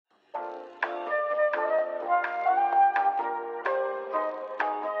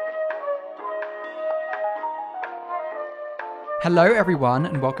Hello everyone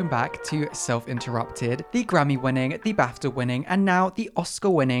and welcome back to Self-Interrupted, the Grammy-winning, the BAFTA-winning, and now the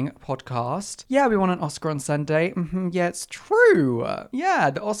Oscar-winning podcast. Yeah, we won an Oscar on Sunday. Yeah, it's true. Yeah,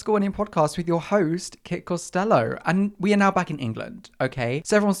 the Oscar-winning podcast with your host, Kit Costello. And we are now back in England, okay?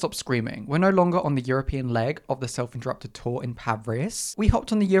 So everyone stop screaming. We're no longer on the European leg of the Self-Interrupted tour in Paris. We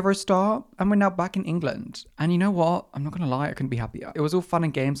hopped on the Eurostar and we're now back in England. And you know what? I'm not gonna lie, I couldn't be happier. It was all fun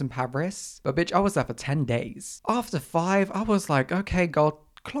and games in Paris, but bitch, I was there for 10 days. After 5, I was like, okay, God,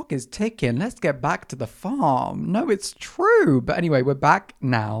 clock is ticking. Let's get back to the farm. No, it's true. But anyway, we're back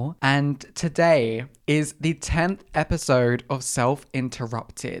now. And today is the 10th episode of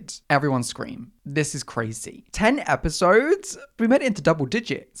Self-Interrupted. Everyone scream. This is crazy. 10 episodes? We made it into double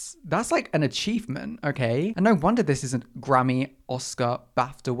digits. That's like an achievement, okay? And no wonder this isn't Grammy, Oscar,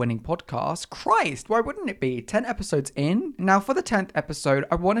 BAFTA winning podcast. Christ, why wouldn't it be? 10 episodes in? Now for the 10th episode,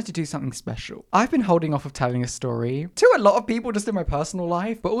 I wanted to do something special. I've been holding off of telling a story to a lot of people just in my personal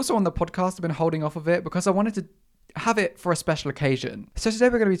life, but also on the podcast I've been holding off of it because I wanted to have it for a special occasion. So today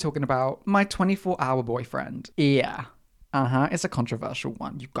we're going to be talking about my 24-hour boyfriend. Yeah. It's a controversial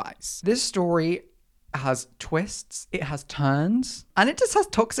one, you guys. This story has twists, it has turns, and it just has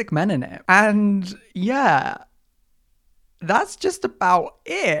toxic men in it. And yeah, that's just about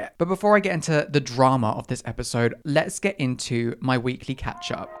it. But before I get into the drama of this episode, let's get into my weekly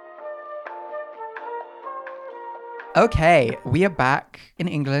catch-up. Okay, we are back in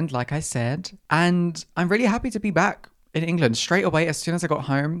England, like I said, and I'm really happy to be back in England. Straight away, as soon as I got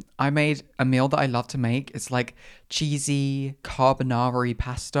home, I made a meal that I love to make. It's like cheesy carbonara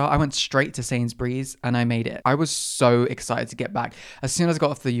pasta. I went straight to Sainsbury's and I made it. I was so excited to get back. As soon as I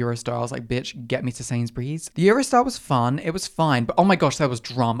got off the Eurostar, I was like, bitch, get me to Sainsbury's. The Eurostar was fun. It was fine. But oh my gosh, there was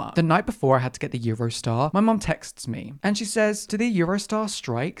drama. The night before I had to get the Eurostar, my mom texts me and she says, do the Eurostar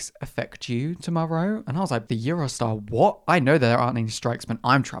strikes affect you tomorrow? And I was like, the Eurostar, what? I know there aren't any strikes when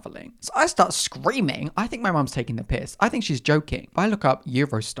I'm traveling. So I start screaming. I think my mom's taking the piss. I think she's joking. I look up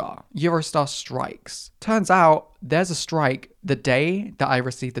Eurostar strikes. Turns out there's a strike the day that I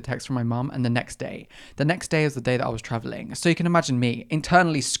received the text from my mum and the next day. The next day is the day that I was traveling. So you can imagine me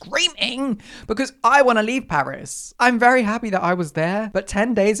internally screaming because I want to leave Paris. I'm very happy that I was there, but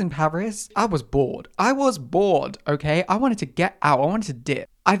 10 days in Paris, I was bored. Okay? I wanted to get out. I wanted to dip.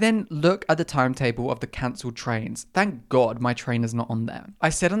 I then look at the timetable of the cancelled trains. Thank God my train is not on there. I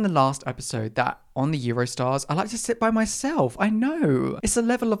said on the last episode that on the Eurostars, I like to sit by myself. I know. It's a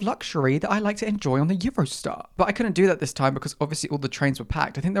level of luxury that I like to enjoy on the Eurostar. But I couldn't do that this time because obviously all the trains were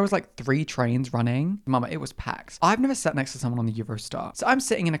packed. I think there was like 3 trains running. Mama, it was packed. I've never sat next to someone on the Eurostar. So I'm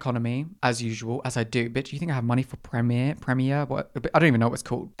sitting in economy, as usual, as I do. Bitch, you think I have money for Premier? What? I don't even know what it's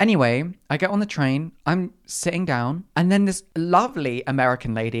called. Anyway, I get on the train. I'm sitting down. And then this lovely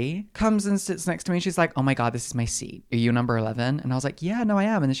American lady comes and sits next to me. She's like, oh my God, this is my seat. Are you number 11? And I was like, yeah, no, I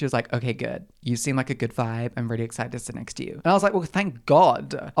am. And then she was like, okay, good. You seem like a good vibe. I'm really excited to sit next to you. And I was like, well, thank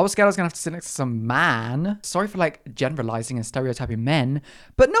God. I was scared I was going to have to sit next to some man. Sorry for like generalizing and stereotyping men.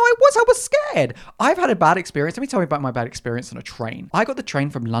 But no, I was scared. I've had a bad experience. Let me tell you about my bad experience on a train. I got the train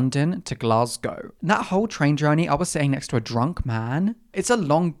from London to Glasgow. And that whole train journey, I was sitting next to a drunk man. It's a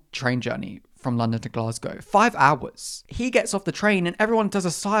long train journey from London to Glasgow. 5 hours. He gets off the train and everyone does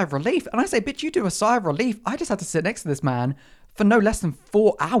a sigh of relief. And I say, bitch, you do a sigh of relief. I just had to sit next to this man for no less than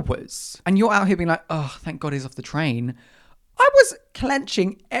 4 hours. And you're out here being like, oh, thank God he's off the train. I was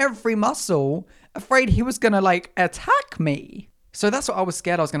clenching every muscle, afraid he was going to like attack me. So that's what I was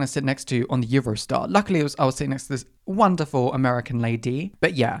scared I was going to sit next to on the Eurostar. Luckily, I was sitting next to this wonderful American lady.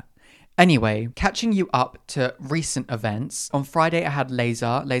 But yeah. Anyway, catching you up to recent events. On Friday, I had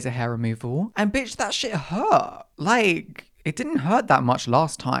laser hair removal. And bitch, that shit hurt. Like, it didn't hurt that much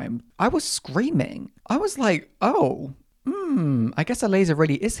last time. I was screaming. I was like, oh, I guess a laser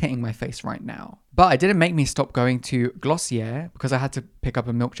really is hitting my face right now. But it didn't make me stop going to Glossier because I had to pick up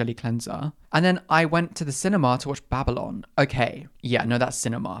a milk jelly cleanser. And then I went to the cinema to watch Babylon. Okay, yeah, no, that's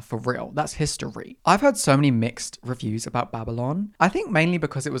cinema, for real. That's history. I've heard so many mixed reviews about Babylon. I think mainly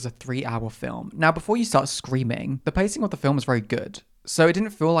because it was a 3-hour film. Now, before you start screaming, the pacing of the film was very good. So it didn't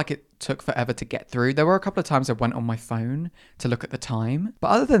feel like it took forever to get through. There were a couple of times I went on my phone to look at the time.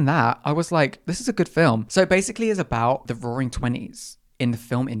 But other than that, I was like, this is a good film. So basically it's about the roaring 20s in the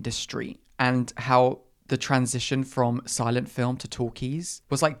film industry and how the transition from silent film to talkies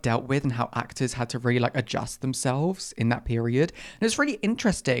was like dealt with and how actors had to really like adjust themselves in that period. And it's really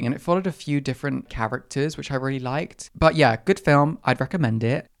interesting and it followed a few different characters, which I really liked. But yeah, good film. I'd recommend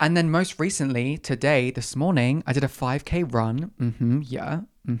it. And then most recently, this morning, I did a 5K run.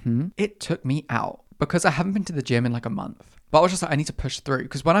 It took me out because I haven't been to the gym in like a month. But I was just like, I need to push through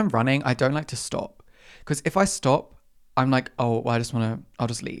because when I'm running, I don't like to stop. Because if I stop, I'm like, oh, well, I'll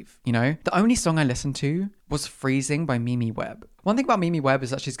just leave, you know? The only song I listened to was Freezing by Mimi Webb. One thing about Mimi Webb is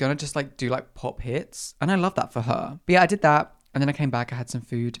that she's gonna just like do like pop hits, and I love that for her. But yeah, I did that, and then I came back, I had some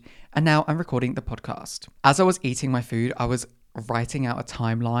food, and now I'm recording the podcast. As I was eating my food, I was writing out a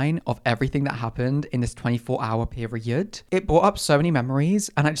timeline of everything that happened in this 24-hour period. It brought up so many memories,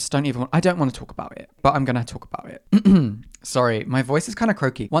 and I just I don't want to talk about it, but I'm gonna talk about it. Sorry, my voice is kind of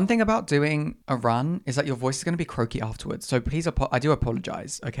croaky. One thing about doing a run is that your voice is going to be croaky afterwards, so please, I do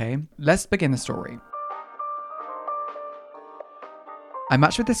apologize, okay? Let's begin the story. I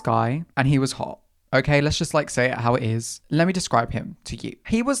matched with this guy, and he was hot. Okay, let's just like say it how it is. Let me describe him to you.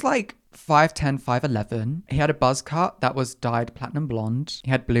 He was like 5'10", 5'11". He had a buzz cut that was dyed platinum blonde. He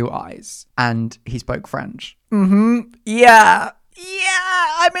had blue eyes, and he spoke French. Yeah,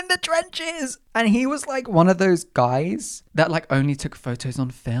 I'm in the trenches. And he was like one of those guys that like only took photos on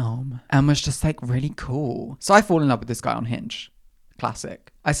film and was just like really cool. So I fall in love with this guy on Hinge.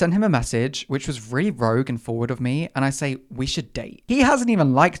 Classic. I sent him a message, which was really rogue and forward of me, and I say, we should date. He hasn't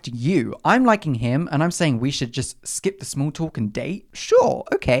even liked you. I'm liking him, and I'm saying we should just skip the small talk and date? Sure,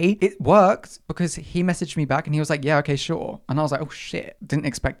 okay. It worked because he messaged me back and he was like, yeah, okay, sure. And I was like, oh shit, didn't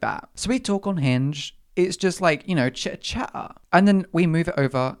expect that. So we talk on Hinge. It's just like, you know, chitter. And then we move it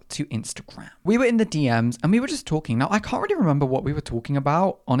over to Instagram. We were in the DMs and we were just talking. Now, I can't really remember what we were talking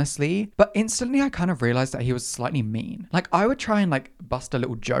about, honestly, but instantly I kind of realized that he was slightly mean. Like, I would try and like bust a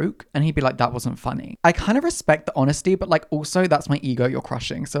little joke and he'd be like, that wasn't funny. I kind of respect the honesty, but like also that's my ego you're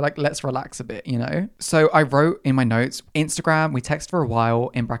crushing. So like, let's relax a bit, you know? So I wrote in my notes, Instagram, we text for a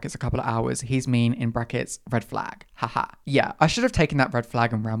while, in brackets a couple of hours. He's mean, in brackets, red flag. Haha. Yeah, I should have taken that red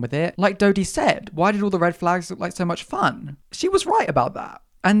flag and ran with it. Like Dodie said, why did all the red flags look like so much fun? She was right about that.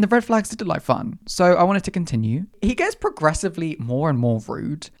 And the red flags did look like fun. So I wanted to continue. He gets progressively more and more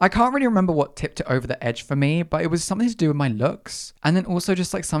rude. I can't really remember what tipped it over the edge for me, but it was something to do with my looks. And then also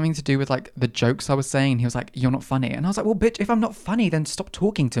just like something to do with like the jokes I was saying. And he was like, you're not funny. And I was like, well, bitch, if I'm not funny, then stop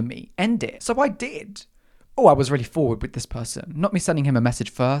talking to me. End it. So I did. Oh, I was really forward with this person. Not me sending him a message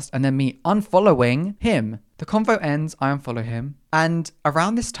first and then me unfollowing him. The convo ends, I unfollow him. And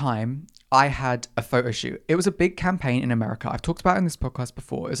around this time, I had a photo shoot. It was a big campaign in America. I've talked about it in this podcast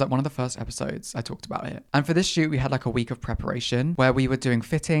before. It was like one of the first episodes I talked about it. And for this shoot, we had like a week of preparation where we were doing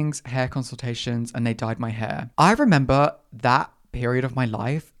fittings, hair consultations, and they dyed my hair. I remember that period of my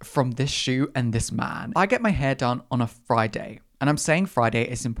life from this shoot and this man. I get my hair done on a Friday. And I'm saying Friday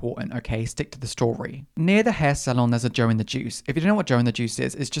is important, okay? Stick to the story. Near the hair salon, there's a Joe in the Juice. If you don't know what Joe in the Juice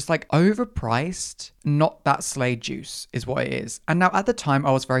is, it's just like overpriced, not that Slade juice is what it is. And now at the time,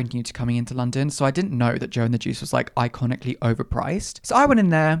 I was very new to coming into London, so I didn't know that Joe in the Juice was like iconically overpriced. So I went in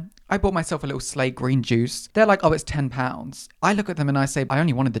there, I bought myself a little Slade green juice. They're like, oh, it's £10. I look at them and I say, I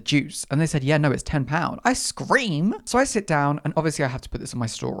only wanted the juice. And they said, yeah, no, it's £10. I scream. So I sit down and obviously I have to put this on my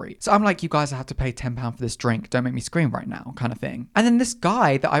story. So I'm like, you guys have to pay £10 for this drink. Don't make me scream right now, kind of thing. And then this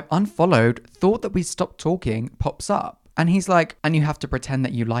guy that I've unfollowed thought that we stopped talking pops up. And he's like, and you have to pretend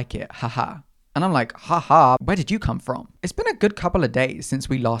that you like it. Haha. And I'm like, haha, where did you come from? It's been a good couple of days since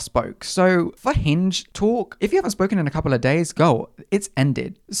we last spoke. So for Hinge talk, if you haven't spoken in a couple of days, go. It's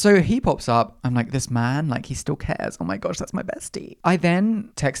ended. So he pops up. I'm like, this man, like he still cares. Oh my gosh, that's my bestie. I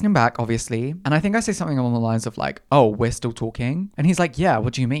then text him back, obviously. And I think I say something along the lines of like, oh, we're still talking. And he's like, yeah,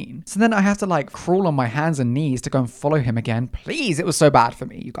 what do you mean? So then I have to like crawl on my hands and knees to go and follow him again. Please, it was so bad for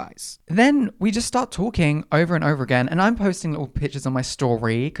me, you guys. Then we just start talking over and over again. And I'm posting little pictures on my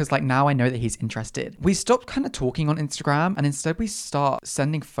story because like now I know that he's interested. We stopped kind of talking on Instagram and instead we start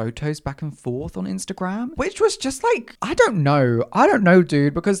sending photos back and forth on Instagram, which was just like, I don't know,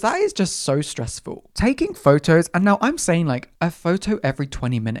 dude, because that is just so stressful. Taking photos, and now I'm saying like a photo every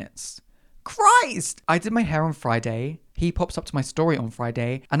 20 minutes. Christ! I did my hair on Friday. He pops up to my story on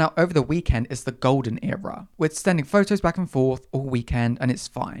Friday, and now over the weekend is the golden era. We're sending photos back and forth all weekend, and it's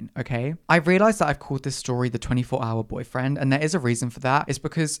fine, okay? I realized that I've called this story the 24-hour boyfriend, and there is a reason for that. It's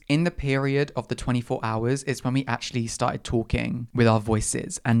because in the period of the 24 hours is when we actually started talking with our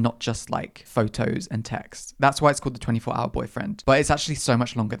voices and not just like photos and text. That's why it's called the 24-hour boyfriend, but it's actually so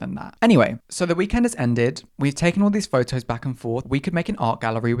much longer than that. Anyway, so the weekend has ended. We've taken all these photos back and forth. We could make an art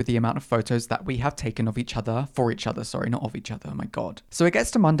gallery with the amount of photos that we have taken of each other, for each other, sorry, not of each other. Oh my God. So it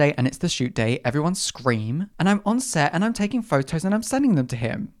gets to Monday and it's the shoot day. Everyone scream. And I'm on set and I'm taking photos and I'm sending them to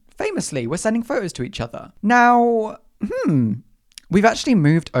him. Famously, we're sending photos to each other. Now, we've actually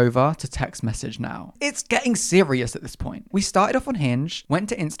moved over to text message now. It's getting serious at this point. We started off on Hinge, went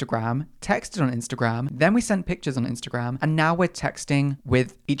to Instagram, texted on Instagram, then we sent pictures on Instagram, and now we're texting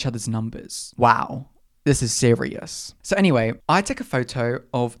with each other's numbers. Wow. this is serious. So anyway, I take a photo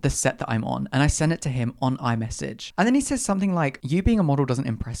of the set that I'm on and I send it to him on iMessage. And then he says something like, you being a model doesn't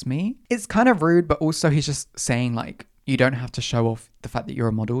impress me. It's kind of rude, but also he's just saying like, you don't have to show off the fact that you're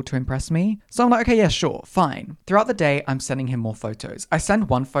a model to impress me. So I'm like, okay, yeah, sure, fine. Throughout the day, I'm sending him more photos. I send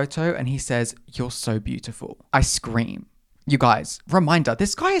one photo and he says, you're so beautiful. I scream. You guys, reminder,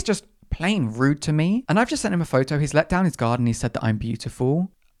 this guy is just plain rude to me. And I've just sent him a photo. He's let down his guard and he said that I'm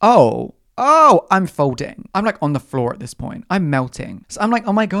beautiful. Oh, I'm folding. I'm like on the floor at this point. I'm melting. So I'm like,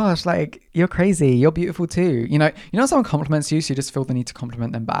 oh my gosh, like you're crazy. You're beautiful too. You know, someone compliments you, so you just feel the need to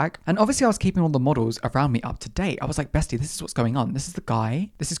compliment them back. And obviously I was keeping all the models around me up to date. I was like, bestie, this is what's going on. This is the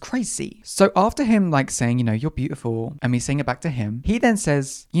guy. This is crazy. So after him like saying, you're beautiful and me saying it back to him, he then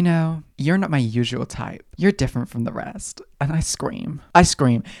says, you're not my usual type. You're different from the rest. And I scream.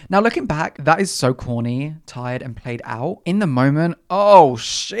 Now looking back, that is so corny, tired, and played out. In the moment, oh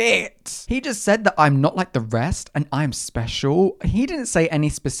shit. He just said that I'm not like the rest and I'm special. He didn't say any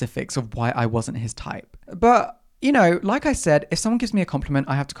specifics of why I wasn't his type. But, like I said, if someone gives me a compliment,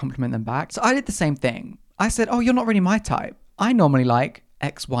 I have to compliment them back. So I did the same thing. I said, oh, you're not really my type. I normally like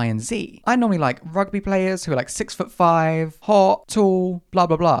X, Y, and Z. I normally like rugby players who are like 6'5", hot, tall, blah,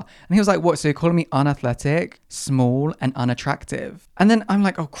 blah, blah. And he was like, what? So you're calling me unathletic, small, and unattractive? And then I'm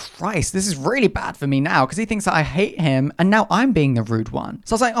like, oh Christ, this is really bad for me now because he thinks that I hate him and now I'm being the rude one.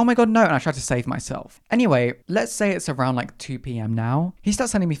 So I was like, oh my God, no. And I tried to save myself. Anyway, let's say it's around like 2 p.m. now. He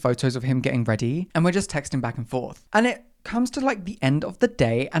starts sending me photos of him getting ready and we're just texting back and forth. And it comes to like the end of the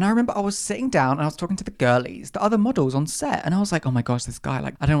day and I remember I was sitting down and I was talking to the girlies, the other models on set, and I was like, oh my gosh, this guy,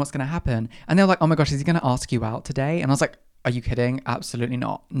 like I don't know what's gonna happen. And they were like, oh my gosh, is he gonna ask you out today? And I was like, are you kidding? Absolutely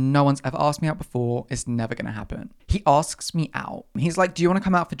not. No one's ever asked me out before. It's never gonna happen. He asks me out. He's like, do you want to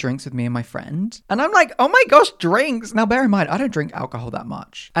come out for drinks with me and my friend? And I'm like, oh my gosh, drinks. Now bear in mind, I don't drink alcohol that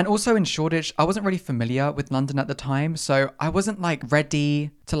much. And also in Shoreditch, I wasn't really familiar with London at the time. So I wasn't like ready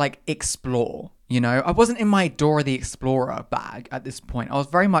to like explore. I wasn't in my Dora the Explorer bag at this point. I was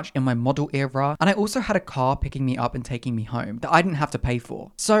very much in my model era. And I also had a car picking me up and taking me home that I didn't have to pay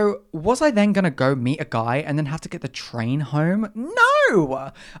for. So was I then going to go meet a guy and then have to get the train home?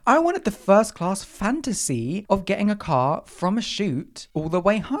 No! I wanted the first class fantasy of getting a car from a shoot all the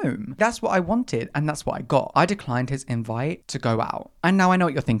way home. That's what I wanted and that's what I got. I declined his invite to go out. And now I know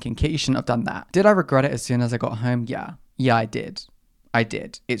what you're thinking. Kit, you shouldn't have done that. Did I regret it as soon as I got home? Yeah. Yeah, I did.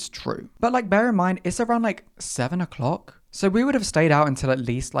 It's true. But like, bear in mind, it's around like 7 o'clock. So we would have stayed out until at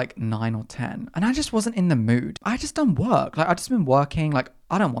least like 9 or 10. And I just wasn't in the mood. I just done work. Like, I just been working. Like,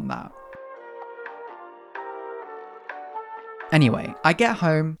 I don't want that. Anyway, I get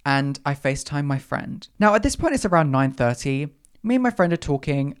home and I FaceTime my friend. Now at this point, it's around 9:30. Me and my friend are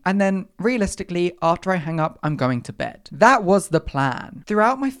talking, and then realistically, after I hang up, I'm going to bed. That was the plan.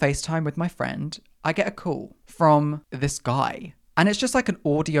 Throughout my FaceTime with my friend, I get a call from this guy. And it's just like an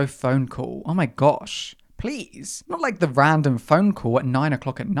audio phone call. Oh my gosh. Please. Not like the random phone call at 9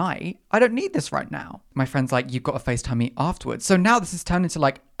 o'clock at night. I don't need this right now. My friend's like, you've got to FaceTime me afterwards. So now this has turned into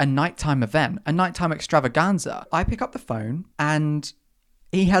like a nighttime event, a nighttime extravaganza. I pick up the phone and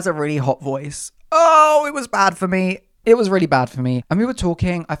he has a really hot voice. Oh, it was bad for me. It was really bad for me. And we were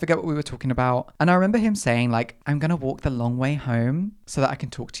talking, I forget what we were talking about. And I remember him saying like, I'm going to walk the long way home so that I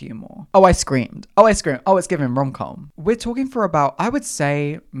can talk to you more. Oh, I screamed. Oh, it's giving rom-com. We're talking for about, I would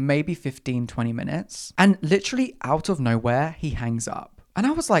say maybe 15, 20 minutes. And literally out of nowhere, he hangs up. And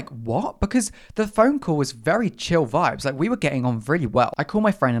I was like, what? Because the phone call was very chill vibes. Like we were getting on really well. I call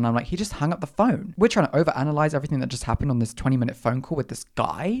my friend and I'm like, he just hung up the phone. We're trying to overanalyze everything that just happened on this 20-minute phone call with this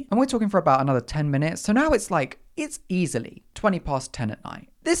guy. And we're talking for about another 10 minutes. So now it's like, it's easily 20 past 10 at night.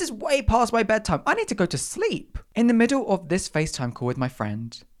 This is way past my bedtime. I need to go to sleep. In the middle of this FaceTime call with my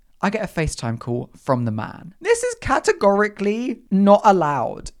friend, I get a FaceTime call from the man. This is categorically not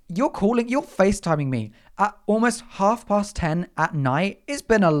allowed. You're FaceTiming me at almost 10:30 at night. It's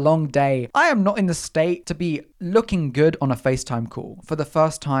been a long day. I am not in the state to be looking good on a FaceTime call for the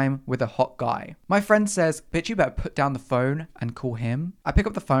first time with a hot guy. My friend says, bitch, you better put down the phone and call him. I pick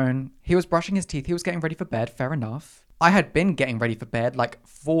up the phone. He was brushing his teeth. He was getting ready for bed. Fair enough. I had been getting ready for bed like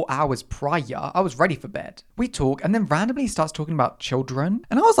 4 hours prior. I was ready for bed. We talk and then randomly he starts talking about children.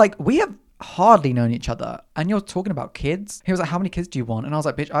 And I was like, we have hardly known each other and you're talking about kids? He was like, how many kids do you want? And I was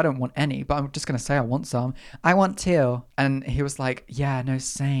like, bitch, I don't want any, but I'm just gonna say I want some. I want 2. And he was like, yeah, no,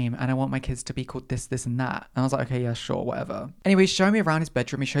 same. And I want my kids to be called this, this, and that. And I was like, okay, yeah, sure, whatever. Anyway, he's showing me around his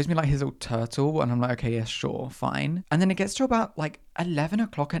bedroom. He shows me like his little turtle and I'm like, okay, yeah, sure, fine. And then it gets to about like 11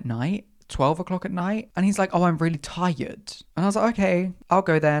 o'clock at night, 12 o'clock at night. And he's like, oh, I'm really tired. And I was like, okay, I'll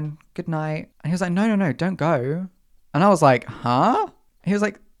go then. Good night. And he was like, no, don't go. And I was like, huh? He was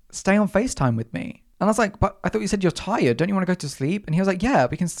like, stay on FaceTime with me. And I was like, but I thought you said you're tired. Don't you want to go to sleep? And he was like, yeah,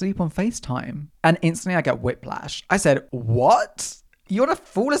 we can sleep on FaceTime. And instantly I get whiplash. I said, what? You want to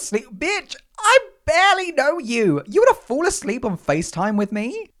fall asleep? Bitch, I barely know you. You want to fall asleep on FaceTime with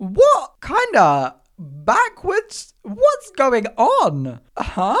me? What kind of backwards? What's going on?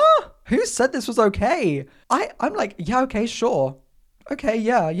 Huh? Who said this was okay? I'm like, yeah, okay, sure. Okay,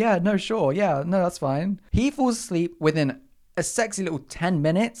 yeah, no, sure. Yeah, no, that's fine. He falls asleep within a sexy little 10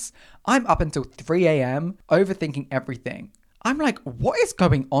 minutes. I'm up until 3 a.m. overthinking everything. I'm like, what is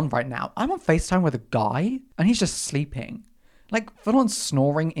going on right now? I'm on FaceTime with a guy and he's just sleeping. Like full on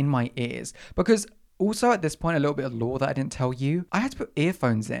snoring in my ears. Because also at this point, a little bit of lore that I didn't tell you. I had to put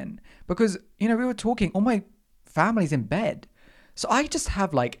earphones in because, we were talking, all my family's in bed. So I just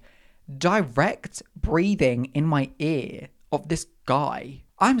have like direct breathing in my ear of this guy.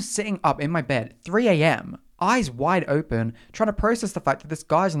 I'm sitting up in my bed, 3 a.m., eyes wide open, trying to process the fact that this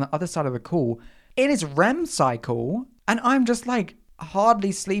guy's on the other side of the call in his REM cycle, and I'm just like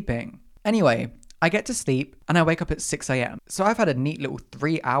hardly sleeping. Anyway, I get to sleep and I wake up at 6 a.m. So I've had a neat little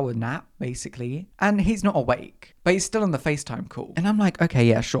 3-hour nap basically, and he's not awake, but he's still on the FaceTime call. And I'm like, okay,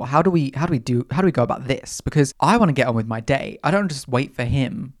 yeah, sure. How do we go about this? Because I want to get on with my day. I don't just wait for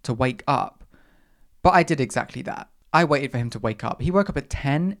him to wake up. But I did exactly that. I waited for him to wake up. He woke up at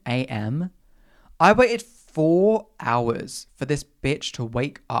 10 a.m. I waited 4 hours for this bitch to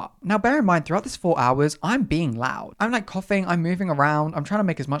wake up. Now, bear in mind, throughout this 4 hours, I'm being loud. I'm like coughing, I'm moving around, I'm trying to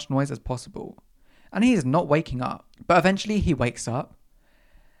make as much noise as possible. And he is not waking up. But eventually he wakes up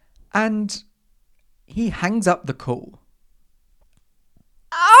and he hangs up the call.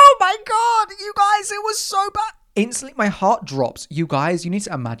 Oh my God, you guys, it was so bad. Instantly, my heart drops. You guys, you need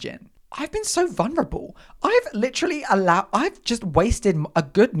to imagine. I've been so vulnerable. I've just wasted a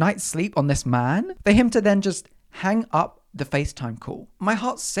good night's sleep on this man for him to then just hang up the FaceTime call. My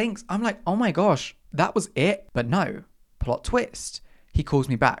heart sinks. I'm like, oh my gosh, that was it. But no, plot twist. He calls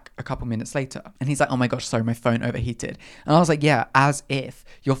me back a couple minutes later and he's like, oh my gosh, sorry, my phone overheated. And I was like, yeah, as if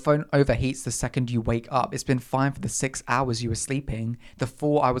your phone overheats the second you wake up. It's been fine for the 6 hours you were sleeping, the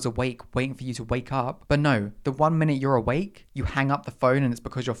 4 hours awake waiting for you to wake up. But no, the 1 minute you're awake, you hang up the phone and it's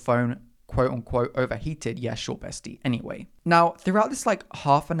because your phone quote unquote overheated. Yeah, sure, bestie. Anyway, now throughout this like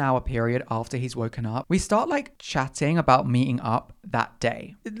half an hour period after he's woken up, we start like chatting about meeting up that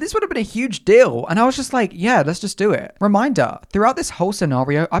day. This would have been a huge deal. And I was just like, yeah, let's just do it. Reminder, throughout this whole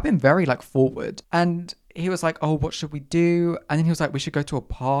scenario, I've been very like forward. And he was like, oh, what should we do? And then he was like, we should go to a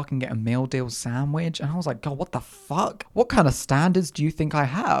park and get a meal deal sandwich. And I was like, God, what the fuck? What kind of standards do you think I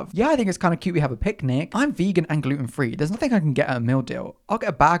have? Yeah, I think it's kind of cute we have a picnic. I'm vegan and gluten-free. There's nothing I can get at a meal deal. I'll get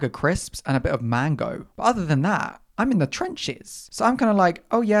a bag of crisps and a bit of mango. But other than that, I'm in the trenches. So I'm kind of like,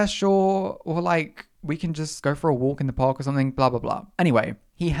 oh yeah, sure. Or like, we can just go for a walk in the park or something, blah, blah, blah. Anyway,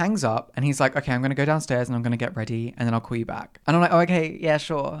 he hangs up and he's like, okay, I'm going to go downstairs and I'm going to get ready and then I'll call you back. And I'm like, oh, okay, yeah,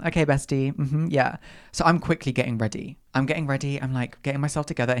 sure. Okay, bestie. Yeah. So I'm quickly getting ready. I'm like getting myself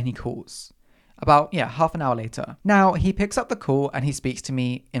together and he calls. About, half an hour later. Now, he picks up the call and he speaks to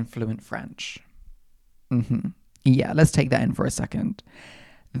me in fluent French. Yeah, let's take that in for a second.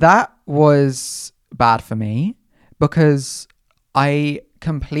 That was bad for me because I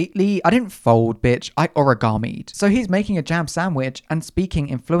didn't fold, bitch. I origami'd. So he's making a jam sandwich and speaking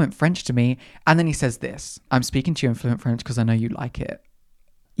in fluent French to me. And then he says this, I'm speaking to you in fluent French because I know you like it.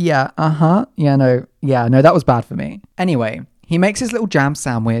 Yeah, no, that was bad for me. Anyway, he makes his little jam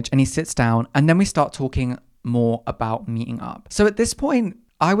sandwich and he sits down and then we start talking more about meeting up. So at this point,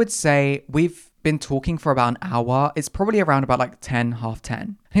 I would say we've been talking for about an hour. It's probably around about like 10, half 10.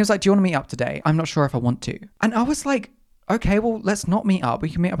 And he was like, do you want to meet up today? I'm not sure if I want to. And I was like, okay, well, let's not meet up. We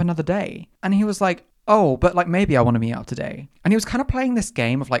can meet up another day. And he was like, oh, but like maybe I want to meet up today. And he was kind of playing this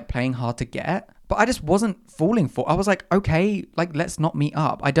game of like playing hard to get, but I just wasn't falling for it. I was like, okay, like let's not meet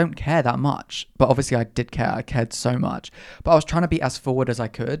up. I don't care that much. But obviously I did care. I cared so much. But I was trying to be as forward as I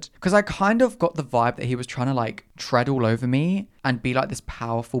could because I kind of got the vibe that he was trying to like tread all over me and be like this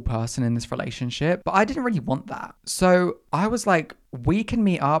powerful person in this relationship. But I didn't really want that. So I was like, we can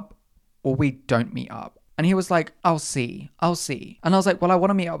meet up or we don't meet up. And he was like, I'll see. And I was like, well, I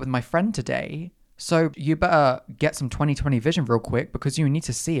want to meet up with my friend today. So you better get some 20/20 vision real quick because you need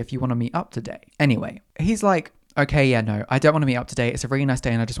to see if you want to meet up today. Anyway, he's like, okay, yeah, no, I don't want to meet up today. It's a really nice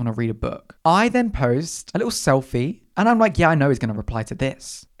day and I just want to read a book. I then post a little selfie and I'm like, yeah, I know he's going to reply to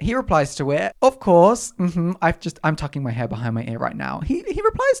this. He replies to it. Of course. I'm tucking my hair behind my ear right now. He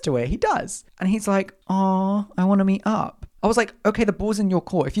replies to it. He does. And he's like, oh, I want to meet up. I was like, okay, the ball's in your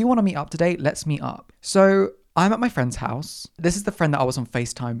court. If you want to meet up today, let's meet up. So I'm at my friend's house. This is the friend that I was on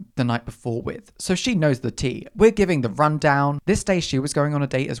FaceTime the night before with. So she knows the tea. We're giving the rundown. This day she was going on a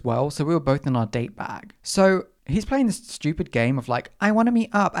date as well. So we were both in our date bag. So he's playing this stupid game of like, I want to meet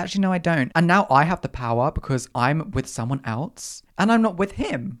up. Actually, no, I don't. And now I have the power because I'm with someone else and I'm not with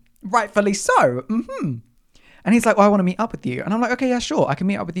him. Rightfully so. And he's like, I want to meet up with you. And I'm like, okay, yeah, sure. I can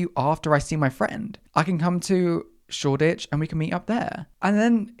meet up with you after I see my friend. I can come to Shoreditch and we can meet up there. And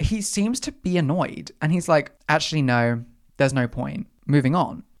then he seems to be annoyed. And he's like, actually, no, there's no point. Moving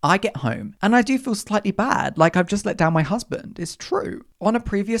on. I get home and I do feel slightly bad. Like I've just let down my husband. It's true. On a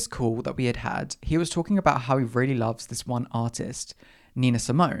previous call that we had, he was talking about how he really loves this one artist, Nina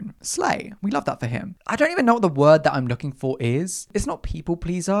Simone. Slay. We love that for him. I don't even know what the word that I'm looking for is. It's not people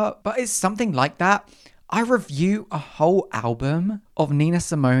pleaser, but it's something like that. I review a whole album of Nina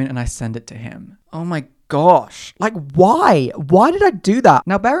Simone and I send it to him. Oh my gosh. Like, why? Why did I do that?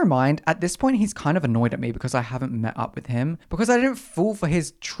 Now, bear in mind, at this point, he's kind of annoyed at me because I haven't met up with him because I didn't fall for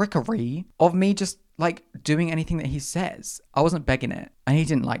his trickery of me just like doing anything that he says. I wasn't begging it and he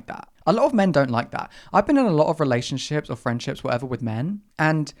didn't like that. A lot of men don't like that. I've been in a lot of relationships or friendships, whatever, with men,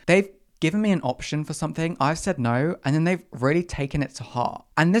 and they've given me an option for something, I've said no, and then they've really taken it to heart.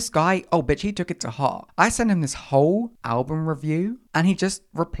 And this guy, oh bitch, he took it to heart. I sent him this whole album review and he just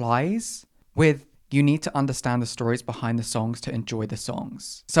replies with, you need to understand the stories behind the songs to enjoy the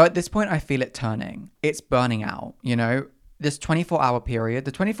songs. So at this point, I feel it turning. It's burning out, you know? This 24-hour period,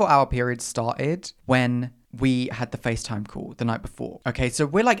 the 24-hour period started when we had the FaceTime call the night before. Okay, so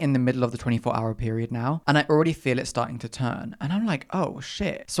we're like in the middle of the 24-hour period now, and I already feel it starting to turn. And I'm like, oh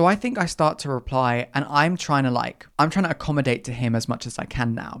shit. So I think I start to reply, and I'm trying to accommodate to him as much as I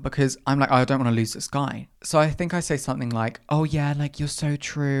can now, because I'm like, oh, I don't want to lose this guy. So I think I say something like, oh yeah, like you're so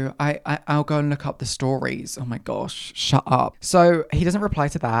true. I'll go and look up the stories. Oh my gosh, shut up. So he doesn't reply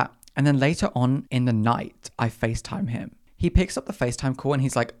to that. And then later on in the night, I FaceTime him. He picks up the FaceTime call and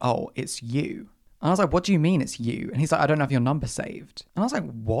he's like, oh, it's you. And I was like, what do you mean it's you? And he's like, I don't have your number saved. And I was like,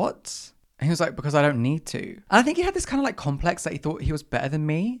 what? And he was like, because I don't need to. And I think he had this kind of like complex that he thought he was better than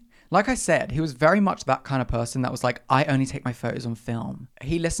me. Like I said, he was very much that kind of person that was like, I only take my photos on film.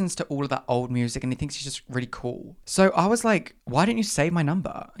 He listens to all of that old music and he thinks he's just really cool. So I was like, why didn't you save my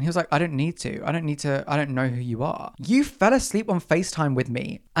number? And he was like, I don't need to. I don't know who you are. You fell asleep on FaceTime with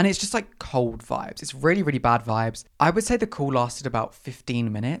me. And it's just like cold vibes. It's really, really bad vibes. I would say the call lasted about 15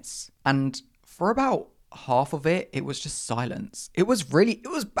 minutes. And for about half of it, it was just silence. It was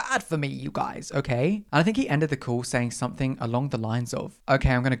bad for me, you guys, okay? And I think he ended the call saying something along the lines of,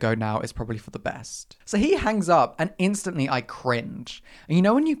 okay, I'm gonna go now, it's probably for the best. So he hangs up and instantly I cringe. And you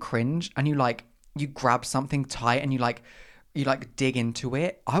know when you cringe and you grab something tight and you dig into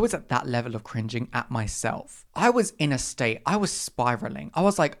it? I was at that level of cringing at myself. I was in a state, I was spiraling. I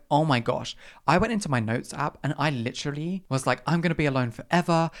was like, oh my gosh. I went into my notes app and I literally was like, I'm gonna be alone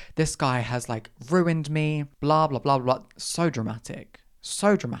forever. This guy has like ruined me, blah, blah, blah, blah. So dramatic.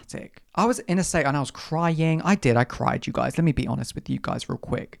 So dramatic. I was in a state and I was crying. I cried, you guys. Let me be honest with you guys real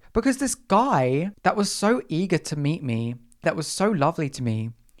quick. Because this guy that was so eager to meet me, that was so lovely to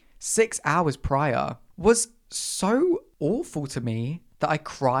me, 6 hours prior, was so awful to me that I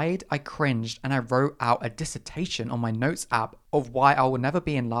cried, I cringed, and I wrote out a dissertation on my notes app of why I will never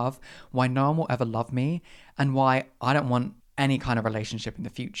be in love, why no one will ever love me, and why I don't want any kind of relationship in the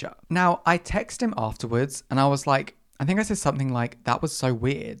future. Now, I texted him afterwards and I was like, I think I said something like, that was so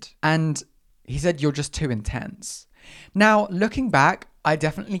weird. And he said, you're just too intense. Now, looking back, I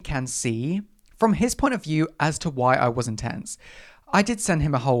definitely can see from his point of view as to why I was intense. I did send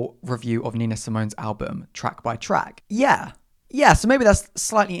him a whole review of Nina Simone's album, track by track. Yeah, so maybe that's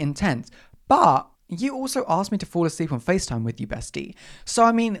slightly intense. But you also asked me to fall asleep on FaceTime with you, bestie. So,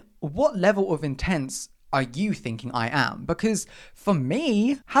 I mean, what level of intense are you thinking I am? Because for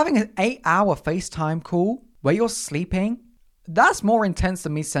me, having an 8-hour FaceTime call where you're sleeping, that's more intense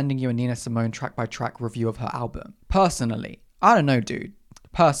than me sending you a Nina Simone track by track review of her album. Personally. I don't know, dude.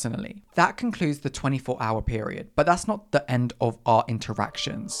 Personally. That concludes the 24-hour period, but that's not the end of our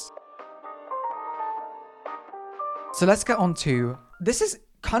interactions. So let's get on to, this is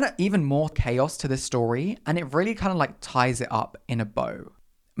kind of even more chaos to this story, and it really kind of like ties it up in a bow.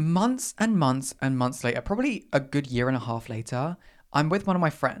 Months and months and months later, probably a good year and a half later, I'm with one of my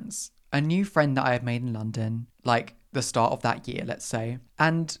friends, a new friend that I had made in London, like the start of that year, let's say.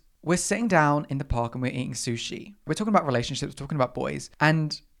 And we're sitting down in the park and we're eating sushi. We're talking about relationships, we're talking about boys.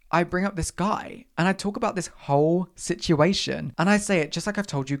 And I bring up this guy and I talk about this whole situation. And I say it just like I've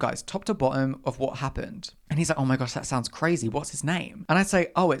told you guys, top to bottom of what happened. And he's like, oh my gosh, that sounds crazy. What's his name? And I say,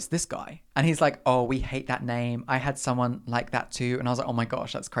 oh, it's this guy. And he's like, oh, we hate that name. I had someone like that too. And I was like, oh my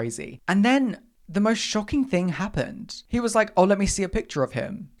gosh, that's crazy. And then the most shocking thing happened. He was like, oh, let me see a picture of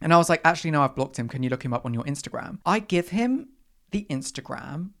him. And I was like, actually, no, I've blocked him. Can you look him up on your Instagram? I give him the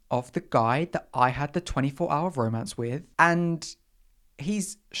Instagram of the guy that I had the 24-hour romance with, and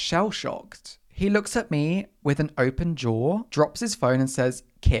he's shell-shocked. He looks at me with an open jaw, drops his phone and says,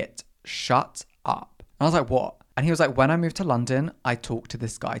 Kit, shut up. And I was like, what? And he was like, when I moved to London, I talked to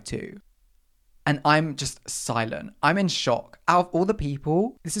this guy too. And I'm just silent. I'm in shock. Out of all the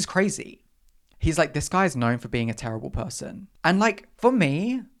people, this is crazy. He's like, this guy is known for being a terrible person. And like, for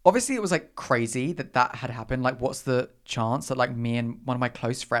me, obviously it was like crazy that had happened. Like, what's the chance that like me and one of my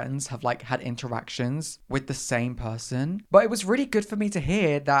close friends have like had interactions with the same person? But it was really good for me to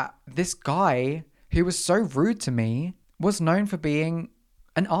hear that this guy who was so rude to me was known for being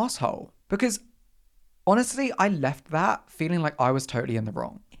an asshole. Because honestly, I left that feeling like I was totally in the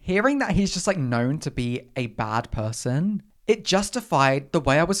wrong. Hearing that he's just like known to be a bad person, it justified the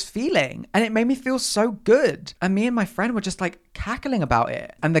way I was feeling, and it made me feel so good. And me and my friend were just like cackling about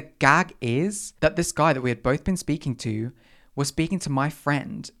it. And the gag is that this guy that we had both been speaking to was speaking to my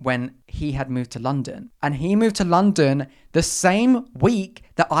friend when he had moved to London. And he moved to London the same week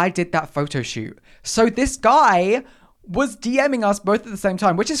that I did that photo shoot. So this guy was DMing us both at the same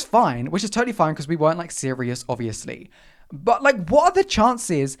time, which is fine, which is totally fine because we weren't like serious, obviously. But like, what are the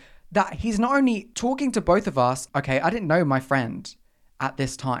chances that he's not only talking to both of us? Okay, I didn't know my friend at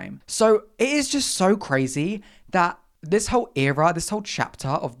this time. So it is just so crazy that this whole era, this whole chapter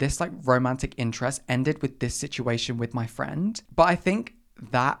of this like romantic interest ended with this situation with my friend. But I think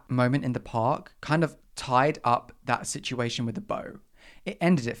that moment in the park kind of tied up that situation with a bow. It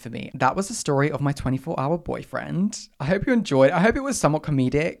ended it for me. That was the story of my 24-hour boyfriend. I hope you enjoyed. I hope it was somewhat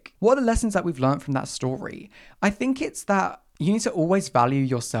comedic. What are the lessons that we've learned from that story? I think it's that you need to always value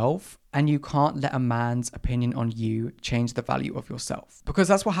yourself, and you can't let a man's opinion on you change the value of yourself. Because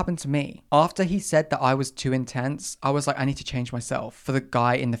that's what happened to me. After he said that I was too intense, I was like, I need to change myself for the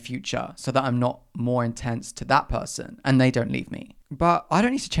guy in the future so that I'm not more intense to that person and they don't leave me. But I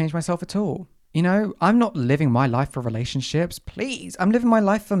don't need to change myself at all. You know, I'm not living my life for relationships. Please, I'm living my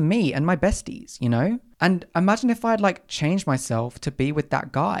life for me and my besties, you know? And imagine if I'd like changed myself to be with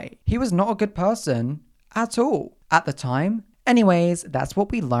that guy. He was not a good person at all at the time. Anyways, that's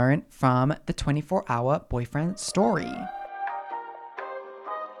what we learned from the 24-hour boyfriend story.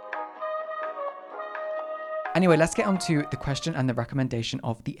 Anyway, let's get on to the question and the recommendation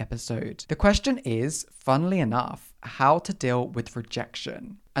of the episode. The question is, funnily enough, how to deal with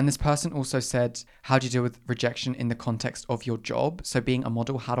rejection. And this person also said, how do you deal with rejection in the context of your job? So being a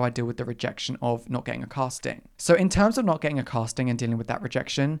model, how do I deal with the rejection of not getting a casting? So in terms of not getting a casting and dealing with that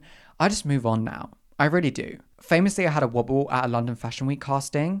rejection, I just move on now. I really do. Famously, I had a wobble at a London Fashion Week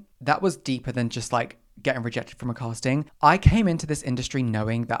casting. That was deeper than just like getting rejected from a casting. I came into this industry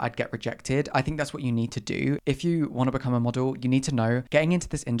knowing that I'd get rejected. I think that's what you need to do. If you want to become a model, you need to know getting into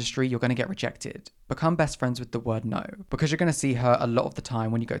this industry, you're going to get rejected. Become best friends with the word no, because you're going to see her a lot of the time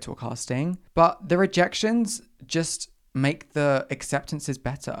when you go to a casting. But the rejections just make the acceptances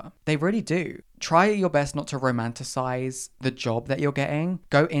better. They really do. Try your best not to romanticize the job that you're getting.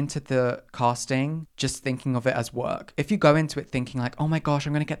 Go into the casting just thinking of it as work. If you go into it thinking like, oh my gosh,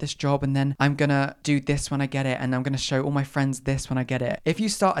 I'm going to get this job and then I'm going to do this when I get it and I'm going to show all my friends this when I get it. If you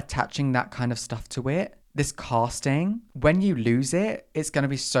start attaching that kind of stuff to it, this casting, when you lose it, it's going to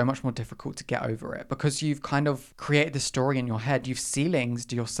be so much more difficult to get over it because you've kind of created the story in your head. You've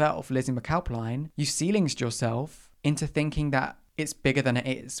ceilinged yourself, Lizzie McAlpine, you ceilinged yourself into thinking that it's bigger than it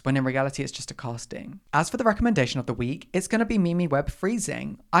is, when in reality it's just a casting. As for the recommendation of the week, it's going to be Mimi Webb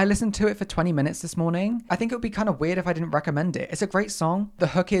Freezing. I listened to it for 20 minutes this morning. I think it would be kind of weird if I didn't recommend it. It's a great song. The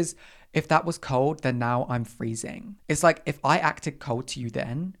hook is, if that was cold, then now I'm freezing. It's like, if I acted cold to you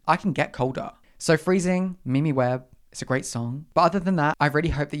then, I can get colder. So Freezing, Mimi Webb, it's a great song. But other than that, I really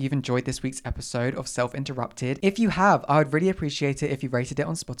hope that you've enjoyed this week's episode of Self Interrupted. If you have, I would really appreciate it if you rated it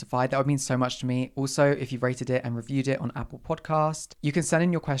on Spotify. That would mean so much to me. Also, if you rated it and reviewed it on Apple Podcast. You can send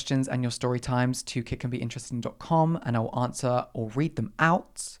in your questions and your story times to kitcanbeinteresting.com and I will answer or read them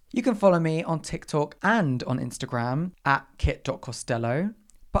out. You can follow me on TikTok and on Instagram at kit.costello.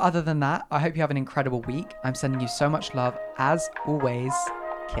 But other than that, I hope you have an incredible week. I'm sending you so much love. As always,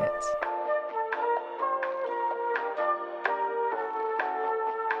 Kit.